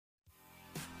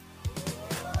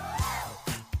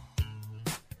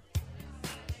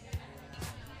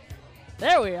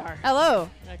There we are.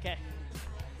 Hello. Okay.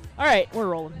 All right, we're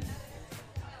rolling.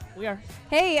 We are.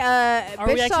 Hey, Are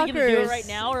we bitch actually going to do it talkers. right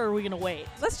now, or are we going to wait?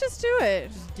 Let's just do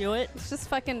it. Just do it. Let's just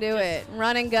fucking do it.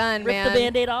 Run and gun, Rip man. the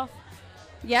Band-Aid off.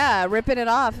 Yeah, ripping it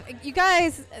off. You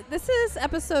guys, this is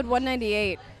episode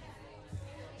 198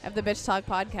 of the Bitch Talk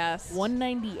podcast.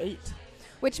 198.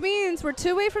 Which means we're 2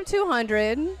 away from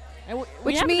 200. And we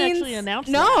Which haven't means actually announced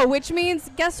no, that. which means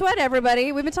guess what,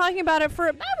 everybody? We've been talking about it for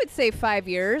I would say 5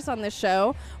 years on this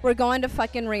show. We're going to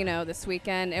fucking Reno this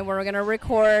weekend, and we're gonna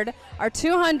record our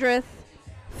 200th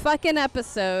fucking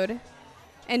episode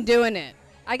and doing it.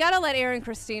 I gotta let Aaron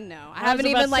Christine know. I haven't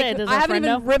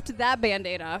even ripped that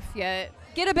Band-Aid off yet.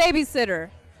 Get a babysitter.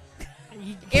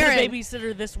 Get Aaron. a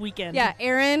babysitter this weekend. Yeah,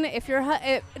 Aaron, if you're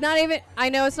not even, I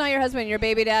know it's not your husband, your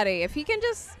baby daddy. If he can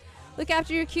just look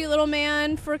after your cute little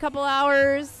man for a couple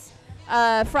hours,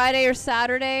 Friday or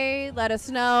Saturday, let us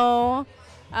know.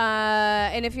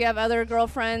 And if you have other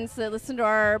girlfriends that listen to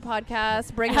our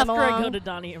podcast, bring them along. After I go to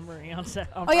Donnie and Marie on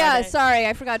Friday. Yeah, sorry,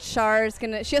 I forgot Char's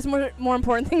gonna. She has more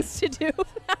important things to do.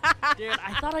 Dude,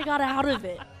 I thought I got out of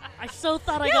it. I so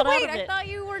thought I Yeah, got wait, out of it. I thought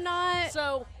you were not.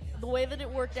 So the way that it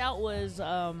worked out was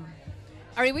Are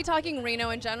we talking Reno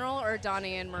in general or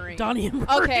Donnie and Marie? Donnie and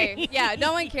Marie. Okay, yeah,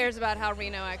 no one cares about how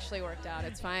Reno actually worked out.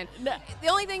 It's fine. No. The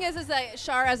only thing is that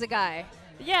Char as a guy.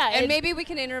 Yeah, And maybe we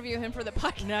can interview him for the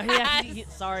podcast. No,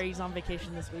 sorry, he's on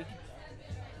vacation this week.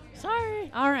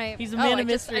 Sorry. All right. He's a man of I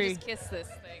mystery. just kissed this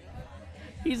thing.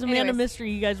 He's a man of Anyways.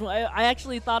 mystery, you guys. I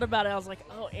actually thought about it. I was like,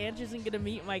 oh, Ange isn't going to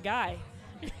meet my guy.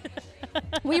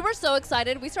 We were so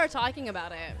excited. We started talking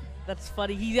about it. That's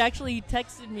funny. He actually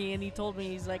texted me and he told me,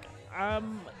 he's like,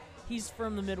 he's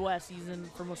from the Midwest. He's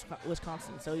from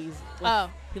Wisconsin. So he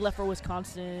left for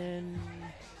Wisconsin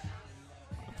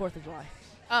 4th of July.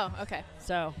 Oh, okay.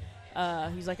 So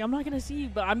he's like, I'm not going to see you,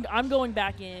 but I'm going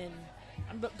back in.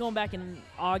 I'm going back in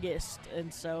August,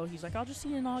 and so he's like, I'll just see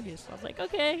you in August. I was like,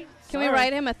 okay. Can we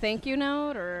write him a thank you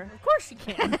note, or Of course you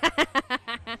can.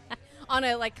 on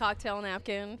a cocktail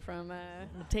napkin from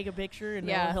Take a picture and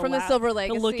he'll from the laugh. Silver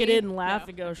Legacy? He'll look at it and laugh No,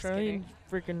 and go, I'm just Charlene,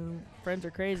 freaking friends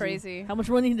are crazy. Crazy. How much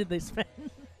money did they spend?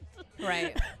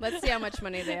 Right. Let's see how much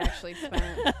money they actually spent.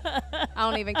 I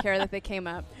don't even care that they came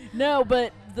up. No,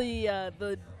 but the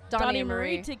Donnie and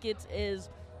Marie Marie. tickets is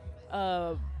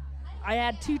I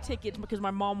had 2 tickets because my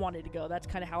mom wanted to go. That's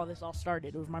kind of how this all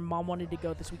started. It was my mom wanted to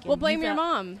go this weekend. Well, blame your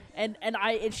mom. And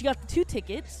she got the 2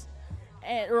 tickets,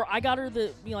 or I got her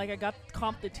I got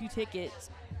comped the 2 tickets,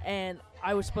 and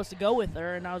I was supposed to go with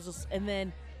her, and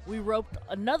then we roped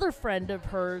another friend of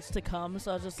hers to come. So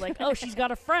I was just like, oh, she's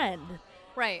got a friend.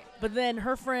 Right. But then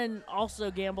her friend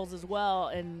also gambles as well,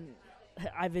 and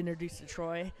I've introduced to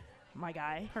Troy, my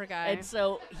guy. Her guy. And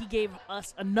so he gave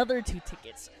us another 2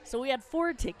 tickets. So we had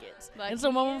 4 tickets. Lucky and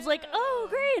so my mom was like, oh,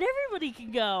 great, everybody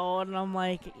can go. And I'm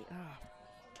like,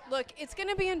 Look, it's going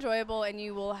to be enjoyable, and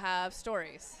you will have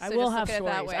stories. I So will just have look at it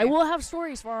that stories. way. I will have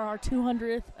stories for our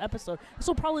 200th episode. This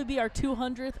will probably be our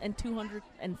 200th and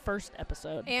 201st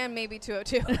episode. And maybe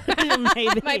 202.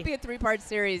 Maybe. It might be a 3-part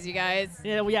series, you guys.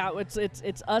 Yeah,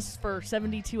 it's us for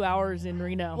 72 hours in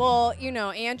Reno. Well,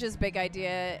 Ange's big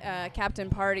idea, Captain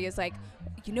Party, is like,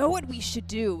 you know what we should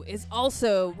do is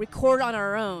also record on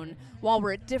our own while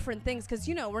we're at different things, because,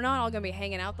 we're not all going to be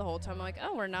hanging out the whole time. I'm like,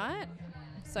 oh, we're not?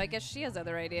 So I guess she has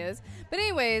other ideas. But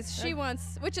anyways, she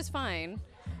wants, which is fine.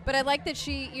 But I like that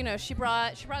she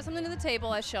brought something to the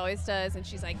table, as she always does, and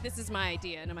she's like, this is my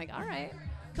idea. And I'm like, all right,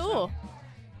 cool.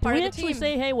 Part Did we of the actually team.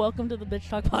 say, hey, welcome to the Bitch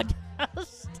Talk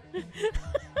podcast?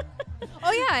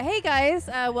 Oh, yeah. Hey, guys.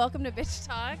 Welcome to Bitch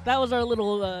Talk. That was our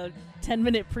little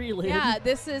 10-minute prelude. Yeah,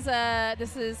 this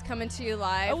is coming to you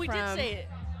live. Oh, we did say it.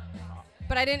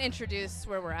 But I didn't introduce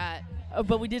where we're at.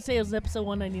 But we did say it was episode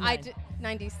 199. I did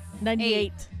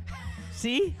 98.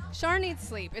 See? Char needs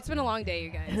sleep. It's been a long day, you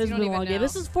guys. It has You been don't a long even day. know.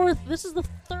 This is the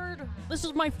third. This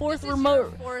is my fourth This is remote.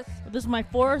 your fourth. This is my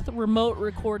 4th remote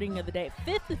recording of the day.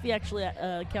 5th if you actually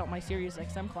count my Sirius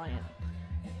XM client.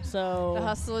 So The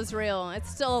hustle is real. It's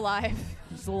still alive.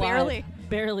 it's alive.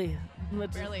 Barely.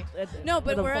 Barely. No,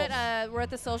 but we're at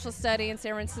the Social Study in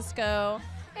San Francisco,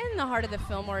 in the heart of the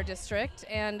Fillmore district,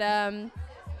 and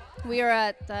we are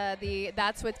at the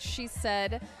That's What She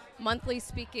Said monthly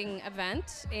speaking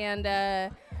event,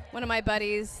 and one of my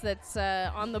buddies that's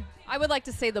on the, I would like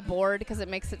to say the board because it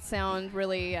makes it sound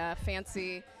really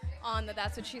fancy, on the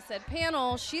That's What She Said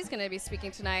panel. She's going to be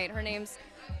speaking tonight. Her name's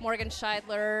Morgan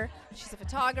Scheidler. She's a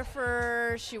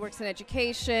photographer. She works in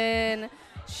education.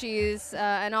 She's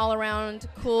an all-around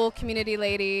cool community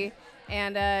lady,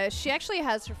 and she actually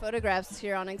has her photographs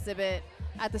here on exhibit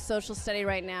at the Social Study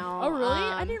right now. Oh, really?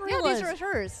 I didn't realize. Yeah, these are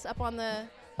hers up on the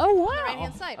Oh wow! On the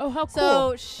right-hand side. Oh, how cool!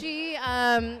 So she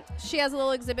has a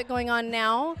little exhibit going on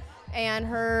now, and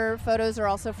her photos are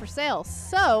also for sale.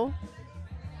 So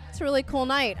it's a really cool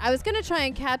night. I was gonna try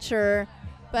and catch her,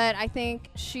 but I think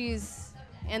she's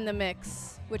in the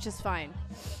mix, which is fine.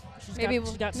 Maybe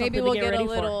we'll get a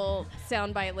little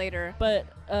soundbite later. But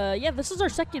yeah, this is our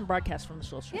second broadcast from the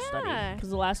social study.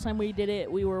 Because the last time we did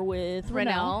it, we were with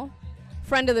Renelle,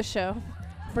 friend of the show.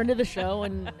 Friend of the show,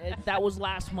 and that was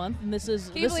last month. And this is.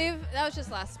 Can you believe that was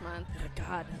just last month?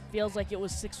 God, feels like it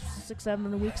was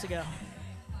 7 weeks ago.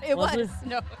 It was.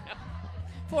 No.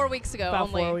 4 weeks ago. About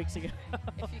only. 4 weeks ago.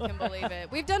 If you can believe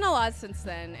it. We've done a lot since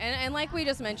then, and like we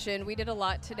just mentioned, we did a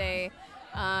lot today.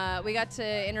 We got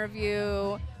to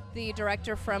interview the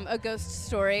director from A Ghost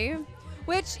Story,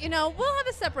 which, we'll have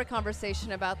a separate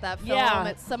conversation about that film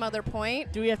at some other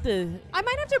point. Do we have to? I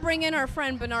might have to bring in our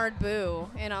friend Bernard Boo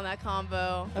in on that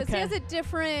convo, because he has a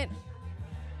different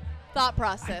thought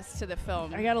process to the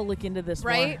film. I gotta look into this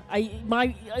right?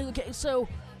 more. Okay, so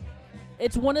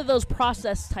it's one of those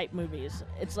process type movies.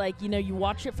 It's like, you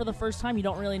watch it for the first time, you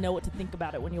don't really know what to think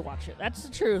about it when you watch it. That's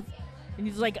the truth. And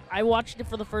he's like, I watched it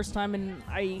for the first time, and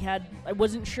I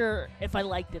wasn't sure if I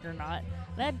liked it or not.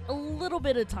 And I had a little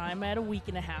bit of time. I had a week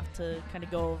and a half to kind of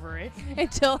go over it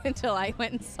until I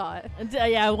went and saw it.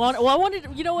 I wanted.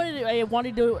 You know what? I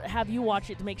wanted to have you watch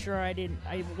it to make sure I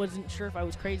wasn't sure if I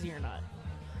was crazy or not.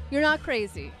 You're not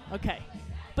crazy. Okay.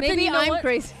 But maybe then, I'm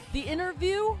crazy. The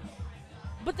interview.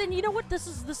 But then you know what? This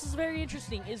is very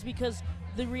interesting, is because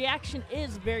the reaction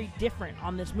is very different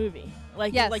on this movie.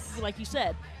 Like you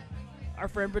said. Our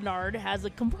friend Bernard has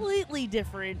a completely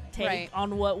different take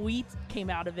on what we came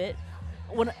out of it.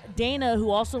 When Dana, who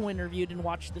also interviewed and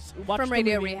watched from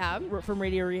Radio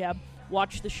Rehab,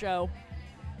 watched the show,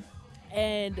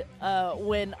 and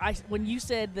when you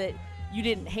said that you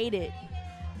didn't hate it,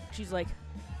 she's like,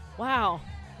 "Wow,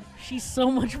 she's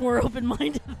so much more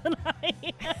open-minded than I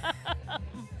am."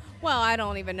 Well, I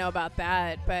don't even know about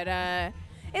that, but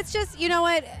it's just, you know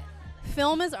what,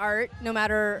 film is art, no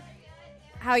matter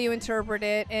how you interpret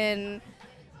it, and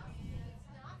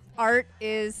art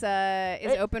is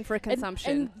open for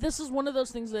consumption. And this is one of those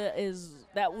things that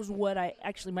was what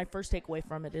my first takeaway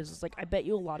from it is like, I bet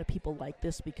you a lot of people like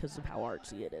this because of how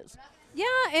artsy it is. Yeah,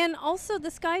 and also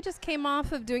this guy just came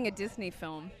off of doing a Disney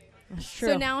film. That's true.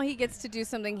 So now he gets to do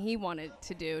something he wanted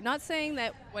to do. Not saying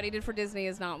that what he did for Disney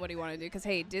is not what he wanted to do, because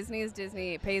hey, Disney is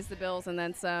Disney. It pays the bills and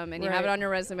then some, and you have it on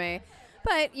your resume.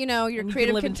 But, your and creative you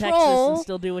can live control. in Texas and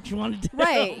still do what you want to do.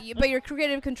 Right. But your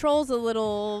creative control's a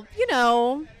little,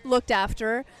 looked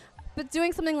after. But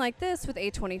doing something like this with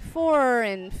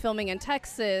A24 and filming in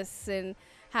Texas and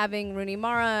having Rooney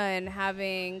Mara and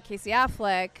having Casey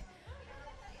Affleck,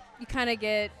 you kind of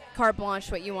get carte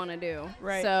blanche what you want to do.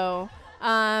 Right. So,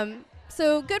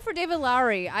 so good for David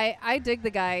Lowery. I dig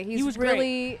the guy. He was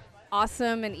really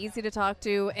awesome and easy to talk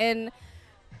to. And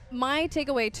my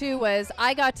takeaway, too, was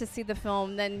I got to see the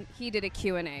film, then he did a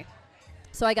Q&A.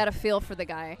 So I got a feel for the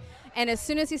guy. And as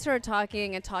soon as he started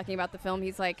talking about the film,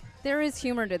 he's like, there is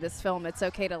humor to this film. It's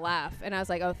okay to laugh. And I was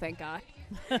like, oh, thank God.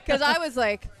 Because I was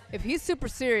like, if he's super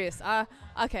serious,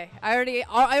 okay. I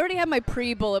already had my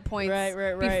pre-bullet points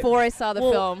before I saw the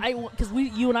film. Because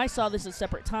you and I saw this at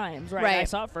separate times, right? I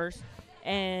saw it first.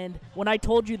 And when I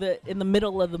told you that in the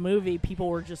middle of the movie, people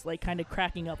were just like kind of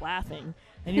cracking up laughing.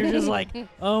 And you're just like,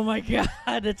 oh my God,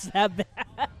 it's that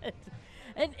bad.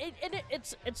 And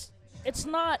it's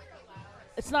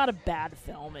not a bad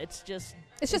film. It's just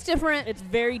different. It's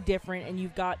very different, and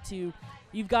you've got to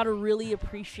really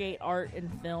appreciate art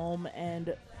and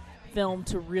film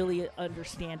to really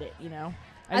understand it.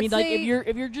 I mean, like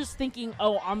if you're just thinking,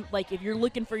 if you're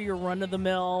looking for your run of the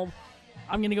mill,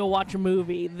 I'm gonna go watch a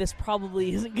movie, this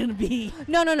probably isn't gonna be.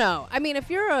 No. I mean, if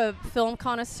you're a film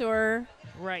connoisseur.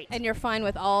 Right. And you're fine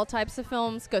with all types of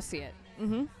films, go see it.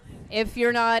 Mm-hmm. If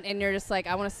you're not, and you're just like,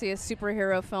 I want to see a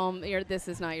superhero film, this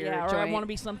is not your joint. Or I want to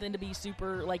be something to be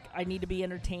super, like, I need to be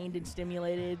entertained and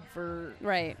stimulated for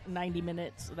 90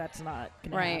 minutes. That's not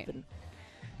going to happen.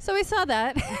 So we saw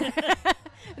that.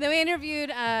 And then we interviewed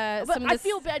but I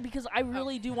feel bad because I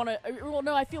really do want to. Well,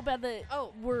 no, I feel bad that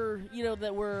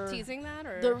we're teasing that,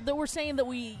 or that we're saying that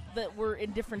we're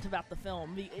indifferent about the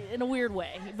film in a weird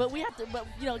way. But we have to. But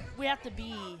we have to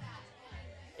be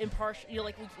impartial.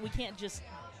 Like we can't just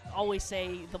always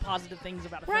say the positive things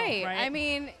about a film. Right. I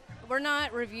mean, we're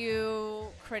not review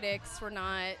critics. We're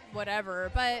not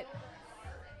whatever. But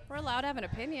we're allowed to have an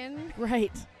opinion.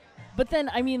 Right. But then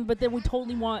we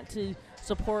totally want to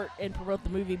support and promote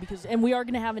the movie and we are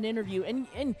going to have an interview and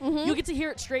you'll get to hear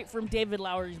it straight from David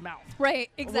Lowery's mouth. Right,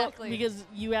 exactly. Well, because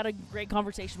you had a great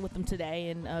conversation with him today,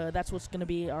 and that's what's going to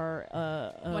be our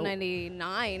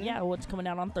 199. Yeah, what's coming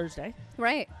out on Thursday.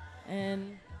 Right.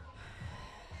 And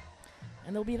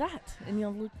there'll be that.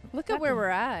 And look at where we're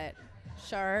at.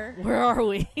 Shar. Where are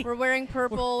we? We're wearing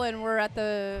purple and we're at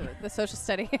the social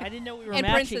study. I didn't know we were and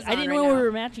matching. I didn't know we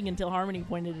were matching until Harmony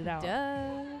pointed it out.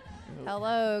 Duh.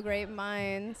 Hello, great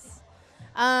minds.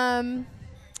 Yeah,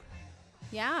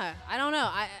 I don't know.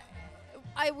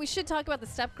 We should talk about the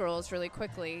Step Girls really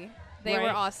quickly. They were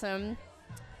awesome.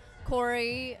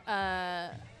 Corey,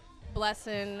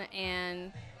 Blessin,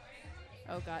 and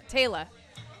Taylor.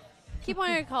 Keep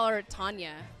wanting to call her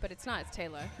Tanya, but it's not. It's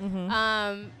Taylor.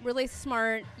 Mm-hmm. Really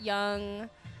smart, young,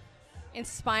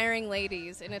 inspiring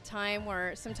ladies in a time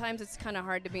where sometimes it's kind of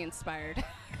hard to be inspired.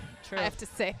 True. I have to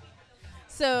say.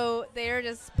 So they're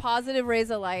just positive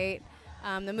rays of light.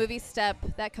 The movie Step,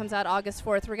 that comes out August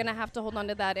 4th. We're going to have to hold on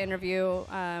to that interview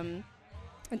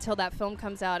until that film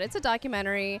comes out. It's a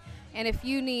documentary, and if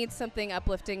you need something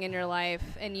uplifting in your life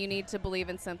and you need to believe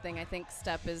in something, I think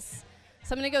Step is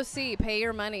something to go see. Pay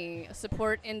your money.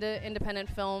 Support independent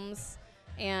films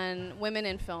and women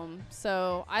in film.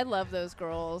 So I love those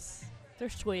girls. They're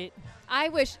sweet.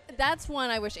 That's one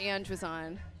I wish Ange was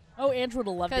on. Oh, Ange would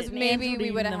have loved it. Because maybe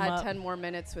we would have had 10 more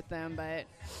minutes with them, but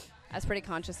I was pretty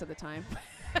conscious of the time.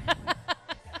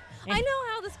 I know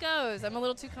how this goes. I'm a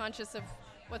little too conscious of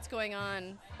what's going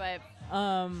on, but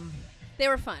they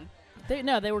were fun.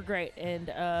 They were great. And,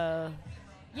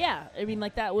 yeah, I mean,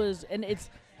 like, that was, and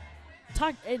it's,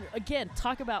 talk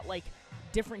about, like,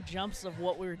 different jumps of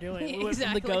what we were doing. We went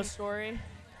from the ghost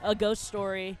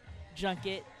story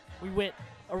junket. We went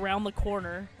around the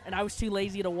corner, and I was too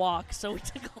lazy to walk, so we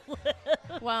took a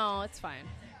lift. Well, it's fine.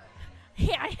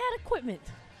 Yeah, I had equipment.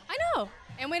 I know.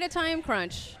 And we had a time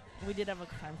crunch. We did have a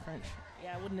time crunch.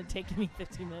 Yeah, it wouldn't have taken me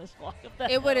 15 minutes to walk up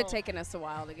that It would have hill. taken us a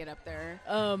while to get up there.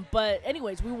 But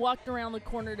anyways, we walked around the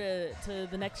corner to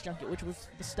the next junket, which was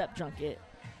the Step junket.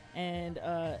 And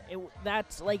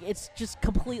it's just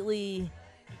completely,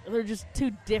 they're just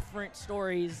two different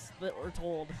stories that were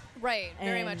told. Right,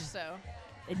 very much so.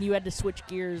 And you had to switch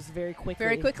gears very quickly.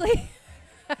 Very quickly.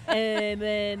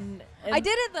 and I did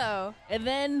it though. And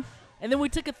then we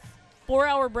took a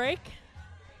 4-hour break.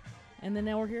 And then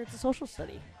now we're here at the social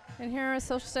study. And here is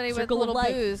social study Circle with of little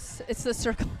life. booze. It's the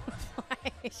circle of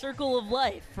life. Circle of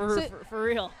life for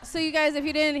real. So you guys, if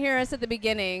you didn't hear us at the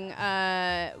beginning,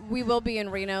 we will be in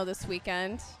Reno this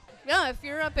weekend. Yeah, if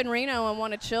you're up in Reno and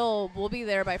want to chill, we'll be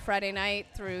there by Friday night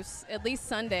through at least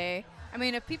Sunday. I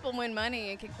mean, if people win money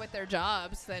and can quit their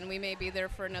jobs, then we may be there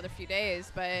for another few days.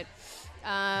 But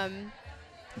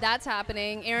that's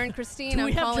happening. Erin, Christine,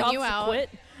 I'm calling you out. Quit?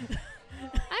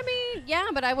 I mean, yeah,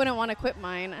 but I wouldn't want to quit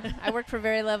mine. I work for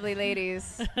very lovely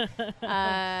ladies,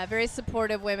 very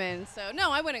supportive women. So,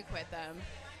 no, I wouldn't quit them.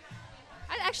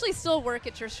 I'd actually still work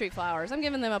at Church Street Flowers. I'm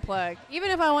giving them a plug. Even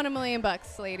if I won $1 million,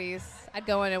 ladies, I'd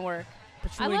go in and work.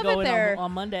 But you I wouldn't love go it in there.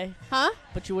 on Monday. Huh?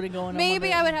 But you wouldn't go in on Maybe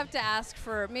Monday. I would have to ask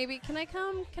for, can I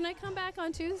come back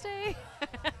on Tuesday?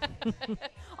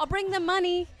 I'll bring them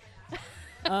money.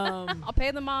 I'll pay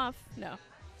them off. No.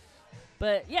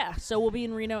 But yeah, so we'll be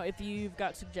in Reno if you've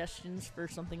got suggestions for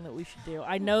something that we should do.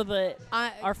 I know that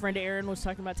our friend Aaron was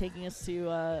talking about taking us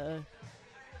to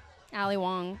Ali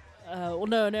Wong. Well,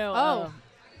 no. Oh.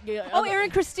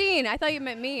 Aaron Christine. I thought you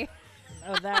meant me.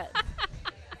 Oh, that.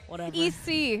 Whatever.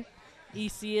 EC.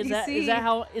 EC, is that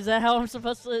how I'm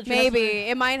supposed to address Maybe.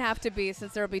 her? It might have to be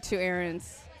since there'll be 2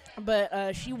 Aarons.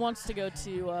 But she wants to go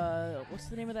to what's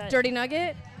the name of that? Dirty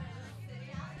Nugget?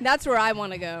 That's where I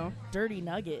want to go. Dirty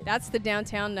Nugget. That's the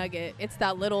downtown Nugget. It's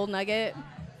that little Nugget.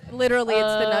 Literally, it's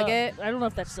the Nugget. I don't know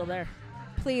if that's still there.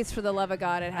 Please, for the love of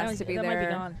God, it has to be that there. Might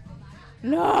be gone.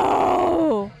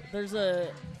 No! There's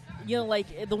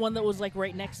like the one that was like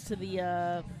right next to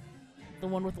the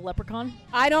one with the leprechaun.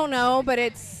 I don't know, but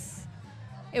it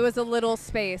was a little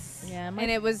space. Yeah,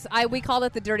 and we called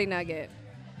it the Dirty Nugget.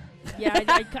 Yeah,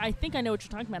 I think I know what you're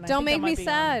talking about. Don't make me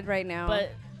sad right now. But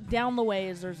down the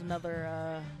way there's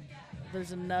another.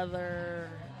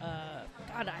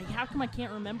 God, how come I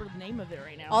can't remember the name of it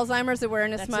right now? Alzheimer's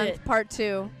Awareness That's Month, it. Part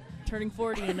 2. Turning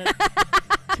 40 in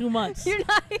 2 months. You're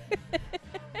not.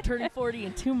 Turning 40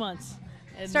 in 2 months.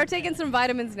 And Start taking some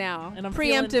vitamins now. And I'm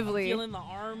preemptively. feeling the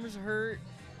arms hurt.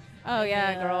 Oh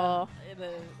yeah, girl.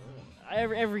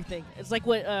 Everything. It's like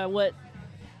what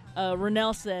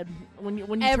Renelle said when you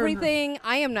everything.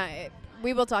 I am not.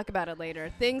 We will talk about it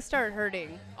later. Things start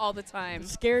hurting all the time. It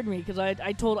scared me because I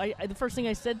the first thing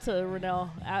I said to Renelle,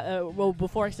 well,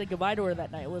 before I said goodbye to her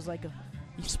that night was like,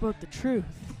 you spoke the truth.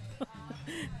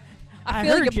 I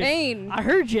feel like heard a you. pain. I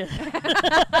heard you.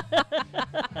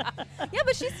 Yeah,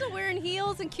 but she's still wearing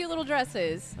heels and cute little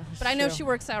dresses. But I know true. she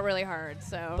works out really hard,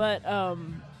 so.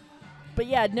 But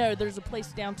yeah, no. There's a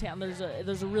place downtown. There's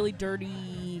a really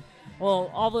dirty.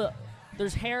 Well,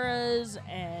 there's Harrah's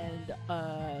and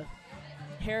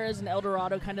El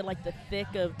Dorado, kind of like the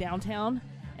thick of downtown.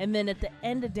 And then at the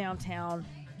end of downtown,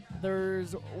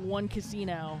 there's one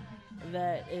casino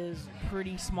that is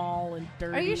pretty small and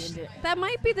dirty. Are you that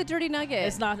might be the Dirty Nugget.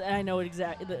 It's not. I know it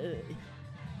exactly.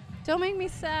 Don't make me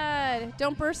sad.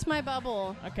 Don't burst my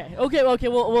bubble. Okay.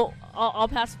 Well, I'll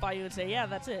pacify you and say, yeah,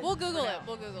 that's it. We'll Google it.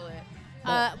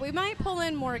 We might pull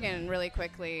in Morgan really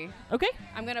quickly. Okay.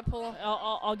 I'm gonna pull.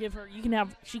 I'll give her.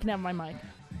 She can have my mic.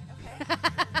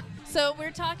 So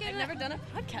we're talking. I've never done a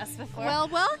podcast before. Well,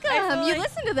 welcome. I You feel like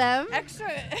listen to them.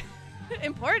 extra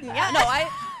important. Yeah. No,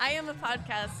 I am a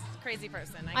podcast crazy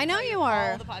person. I know tell you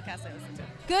are. All the podcasts I listen to.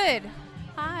 Good.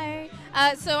 Hi.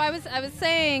 So I was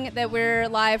saying that we're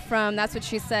live from That's What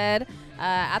She Said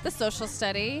at the Social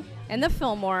Study in the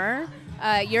Fillmore.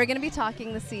 You're going to be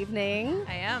talking this evening.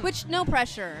 I am. Which, no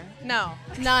pressure. No.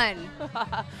 None.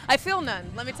 I feel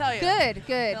none, let me tell you. Good.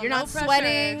 Feel You're no not pressure,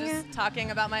 sweating. Just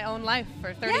talking about my own life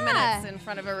for 30 Yeah. minutes in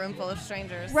front of a room full of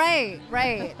strangers. Right.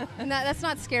 And that's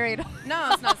not scary at all. No,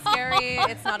 it's not scary.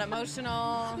 It's not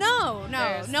emotional. No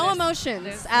There's emotions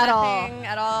there's at all. nothing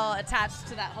at all attached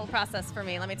to that whole process for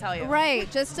me, let me tell you. Right,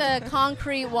 just a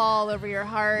concrete wall over your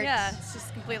heart. Yeah, it's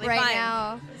just completely right fine.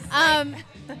 now.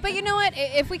 But you know what?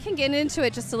 If we can get into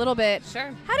it just a little bit.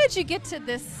 Sure. How did you get to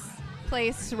this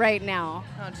place right now?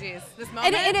 Oh, geez. This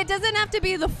moment? And it doesn't have to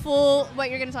be the full what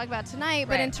you're going to talk about tonight,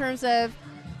 but Right. in terms of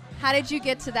how did you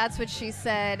get to That's What She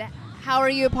Said? How are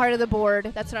you a part of the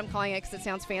board? That's what I'm calling it because it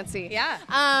sounds fancy. Yeah.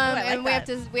 I like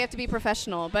we that. have to be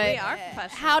professional. But We are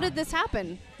professional. How did this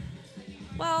happen?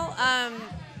 Well,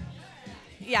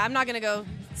 yeah, I'm not going to go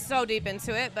so deep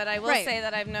into it, but I will Right. say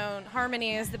that I've known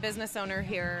Harmony as the business owner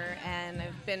here, and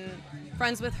I've been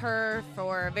friends with her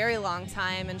for a very long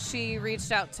time, and she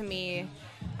reached out to me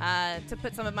to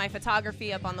put some of my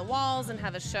photography up on the walls and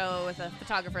have a show with a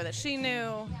photographer that she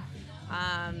knew,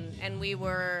 and we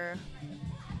were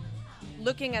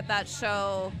looking at that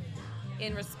show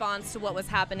in response to what was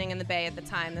happening in the Bay at the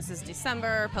time. This is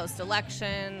December,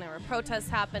 post-election. There were protests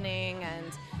happening,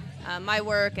 and my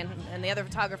work and the other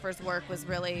photographers' work was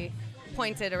really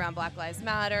pointed around Black Lives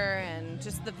Matter and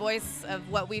just the voice of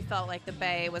what we felt like the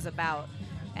Bay was about.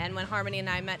 And when Harmony and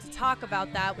I met to talk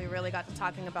about that, we really got to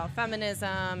talking about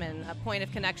feminism and a point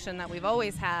of connection that we've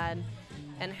always had,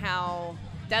 and how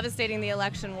devastating the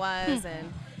election was,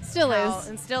 and Still how- is.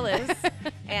 and still is,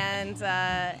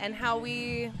 and how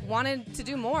we wanted to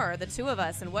do more, the two of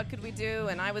us, and what could we do.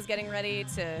 And I was getting ready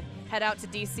to head out to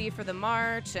DC for the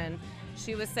march, and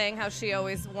she was saying how she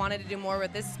always wanted to do more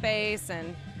with this space,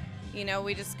 and you know,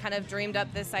 we just kind of dreamed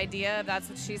up this idea of That's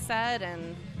What She Said,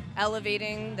 and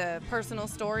elevating the personal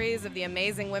stories of the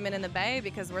amazing women in the Bay,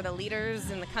 because we're the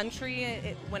leaders in the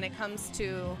country when it comes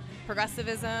to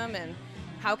progressivism, and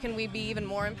how can we be even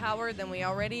more empowered than we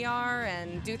already are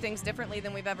and do things differently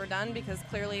than we've ever done, because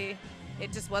clearly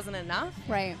it just wasn't enough.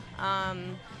 Right.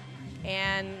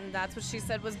 And That's What She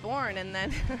Said was born, and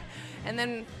then and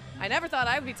then I never thought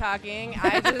I'd be talking.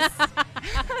 I just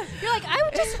You're like,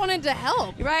 I just wanted to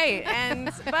help. right,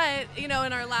 and but you know,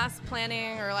 in our last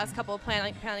couple of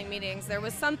planning meetings, there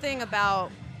was something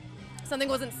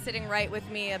wasn't sitting right with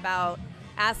me about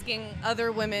asking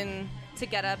other women to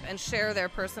get up and share their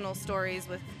personal stories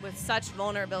with such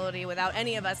vulnerability without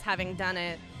any of us having done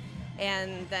it.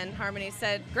 And then Harmony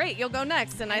said, "Great, you'll go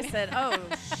next." And I said, "Oh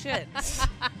shit."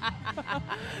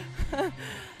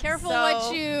 Careful So,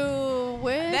 what you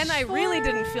wish. Then I really for.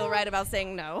 didn't feel right about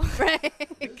saying no. Right.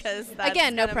 Because that's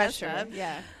Again, no kinda messed pressure. up.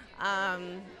 Yeah.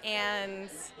 And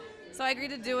so I agreed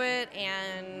to do it,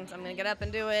 and I'm gonna get up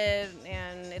and do it,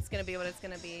 and it's gonna be what it's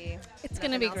gonna be. It's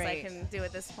gonna be Nothing else great. I can do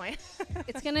at this point.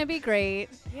 It's gonna be great.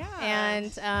 Yeah.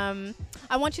 And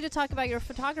I want you to talk about your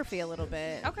photography a little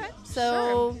bit. Okay.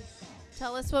 So,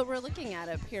 tell us what we're looking at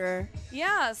up here.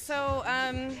 Yeah, so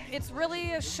it's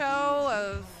really a show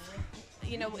of,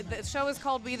 you know, the show is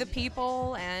called We the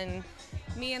People, and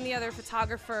me and the other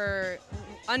photographer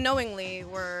unknowingly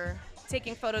were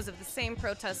taking photos of the same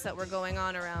protests that were going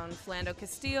on around Philando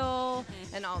Castile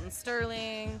and Alton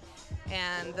Sterling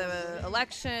and the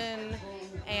election,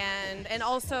 and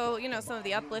also, you know, some of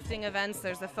the uplifting events.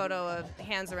 There's a photo of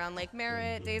Hands Around Lake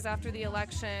Merritt days after the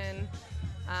election.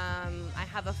 I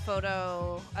have a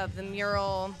photo of the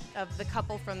mural of the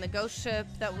couple from the ghost ship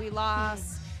that we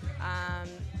lost.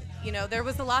 You know, there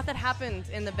was a lot that happened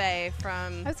in the Bay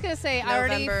from I was going to say, I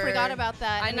already November. forgot about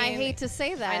that, I and I mean, hate to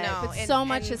say that. I know. But And- so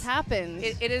much and has happened.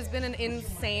 It has been an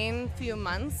insane few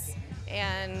months,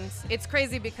 and it's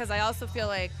crazy because I also feel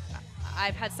like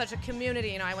I've had such a community.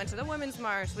 You know, I went to the Women's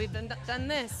March. We've done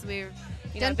this. We've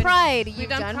done Pride. We've You've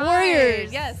done done Pride.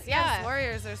 Warriors. Yes, Yeah. yes,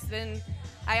 Warriors. There's been.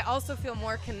 I also feel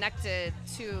more connected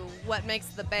to what makes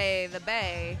the Bay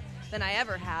than I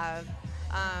ever have.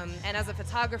 And as a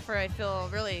photographer, I feel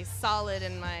really solid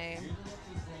in my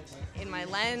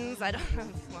lens. I don't know.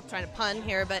 I'm trying to pun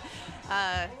here, but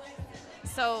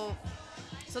so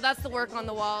that's the work on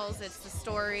the walls. It's the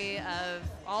story of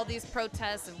all these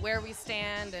protests and where we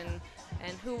stand and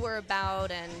who we're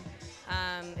about, and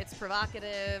it's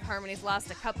provocative. Harmony's lost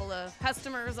a couple of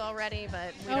customers already,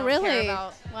 but we don't really? care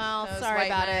about Well, those sorry white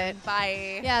about men. it.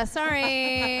 Bye. Yeah, sorry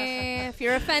if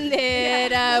you're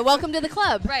offended. Welcome to the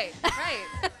club. Right.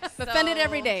 Offended So,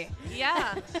 every day.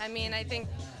 Yeah. I mean, I think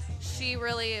she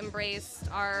really embraced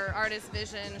our artist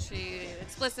vision. She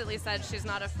explicitly said she's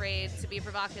not afraid to be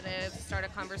provocative, to start a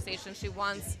conversation. She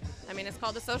wants, I mean, it's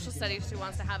called a social studies. She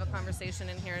wants to have a conversation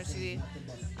in here.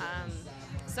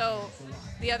 So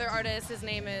the other artist, his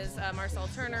name is Marcel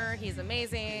Turner. He's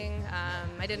amazing.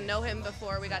 I didn't know him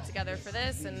before we got together for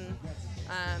this, and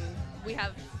we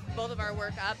have both of our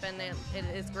work up, and it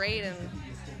is great. And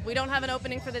we don't have an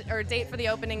opening date for the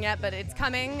opening yet, but it's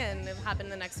coming, and it'll happen in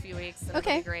the next few weeks. And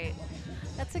Okay. it'll be great.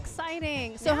 That's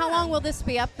exciting. So how Yeah. long will this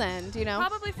be up then? Do you know?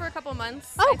 Probably for a couple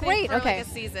months. Oh, I think, great. For Okay. like a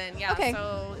season. Yeah. Okay.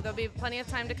 So there'll be plenty of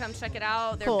time to come check it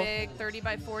out. They're Cool. big, 30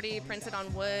 by 40, printed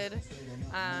on wood.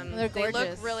 They're They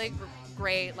gorgeous. look really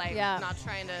great. Like, Yeah. not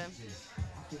trying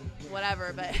to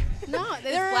whatever, but No, it's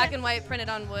they're black and white printed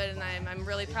on wood, and I'm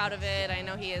really proud of it. I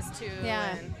know he is too.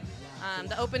 Yeah. And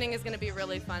the opening is going to be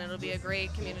really fun. It'll be a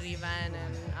great community event,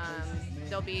 and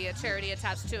there'll be a charity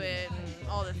attached to it and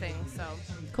all the things. So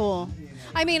Cool.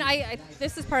 I mean, I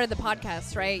this is part of the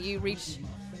podcast, right? You reach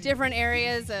different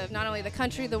areas of not only the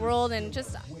country, the world, and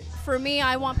just for me,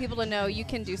 I want people to know you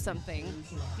can do something.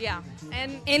 yeah,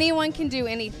 and Anyone can do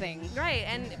anything. right,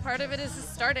 and part of it is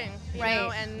just starting, you Right.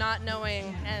 know, and not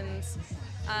knowing, and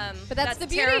But that's the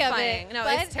beauty terrifying. of it. No,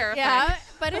 but, it's terrifying. Yeah,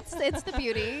 but it's the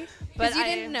beauty. But Because you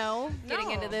I- didn't know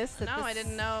getting into this. that No, this- I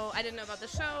didn't know. I didn't know about the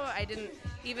show. I didn't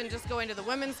even just going to the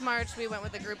Women's March. We went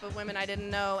with a group of women I didn't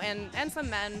know, and some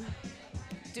men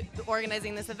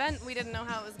organizing this event. We didn't know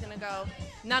how it was going to go.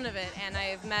 None of it. And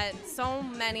I've met so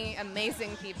many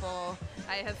amazing people.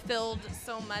 I have filled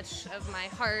so much of my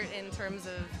heart in terms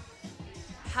of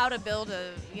how to build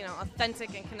a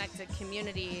authentic and connected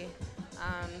community.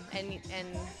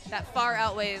 And that far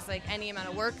outweighs like any amount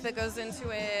of work that goes into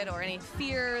it or any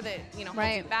fear that holds you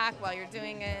Right. back while you're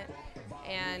doing it.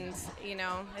 And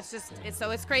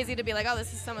it's crazy to be like, oh,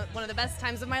 this is one of the best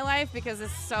times of my life, because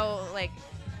it's so like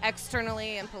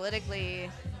externally and politically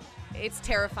it's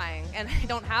terrifying, and I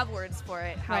don't have words for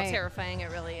it how Right. terrifying it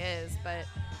really is. But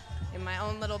in my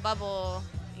own little bubble,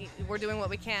 we're doing what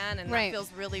we can, and Right. that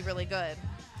feels really, really good.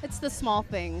 It's the small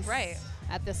things. Right.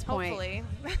 At this point. Hopefully.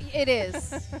 It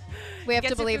is. We have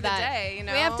Gets to you believe through the that. day, you We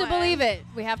have to know, believe and it.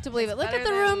 We have to believe it. it's Look at better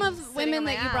the room than of sitting women on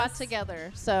my that you brought ass.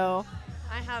 together. So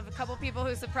I have a couple people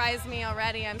who surprised me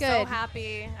already. I'm so Good.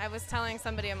 happy. I was telling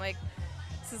somebody, I'm like,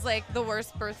 this is like the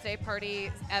worst birthday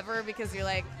party ever, because you're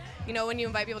like, when you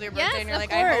invite people to your birthday, Yes, and you're of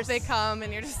like, I hope course. they come,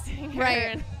 and you're just sitting here. Right.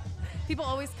 And people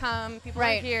always come. People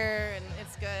Right. are here, and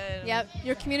it's good. yep,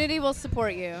 your community will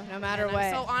support you no matter And what.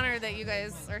 I'm so honored that you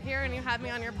guys are here and you had me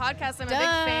on your podcast. I'm a Duh. big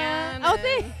fan. Oh, and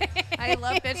thanks. I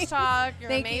love Bitch Talk. You're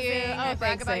Thank you. amazing. Oh, I brag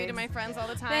thanks, about you to thanks. my friends all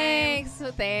the time. Thanks.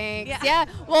 Yeah. Yeah.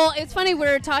 Well, it's funny.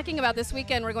 We're talking about this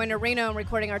weekend. We're going to Reno and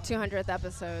recording our 200th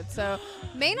episode. So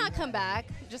may not come back.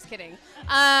 Just kidding.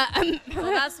 Well,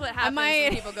 that's what happens might-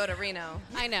 when people go to Reno.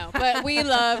 I know, but we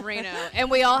love Reno, and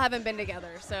we all haven't been together,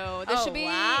 so this Oh, should be.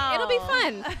 wow. It'll be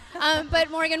fun. But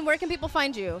Morgan, where can people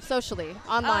find you socially,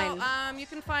 online? You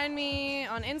can find me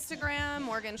on Instagram,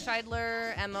 Morgan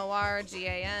Scheidler,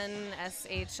 MorganScheidler.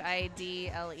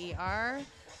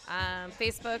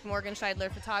 Facebook, Morgan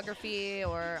Scheidler Photography,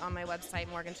 or on my website,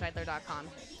 morganscheidler.com.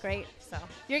 Great. So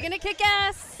You're gonna kick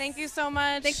ass. thank you so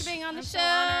much. Thanks for being on the I'm show.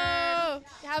 so honored.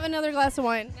 Have another glass of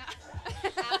wine.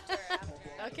 After.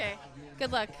 Okay.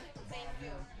 Good luck.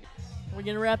 We're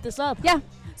gonna wrap this up. Yeah.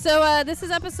 So this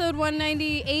is episode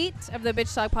 198 of the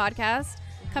Bitch Talk podcast.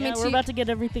 Coming Yeah, to we're you, about to get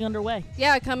everything underway.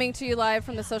 coming to you live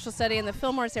from the Social Study in the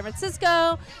Fillmore in San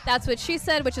Francisco. That's What She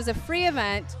Said, which is a free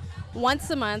event once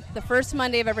a month, the first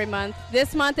Monday of every month.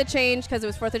 This month it changed because it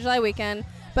was 4th of July weekend.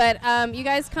 But you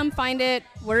guys come find it.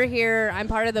 We're here. I'm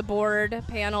part of the board,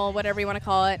 panel, whatever you want to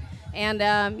call it. And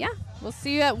yeah, we'll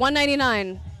see you at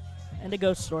 199. And a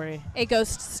ghost story. A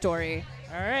ghost story.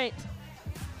 All right.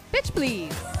 Bitch,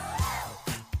 please.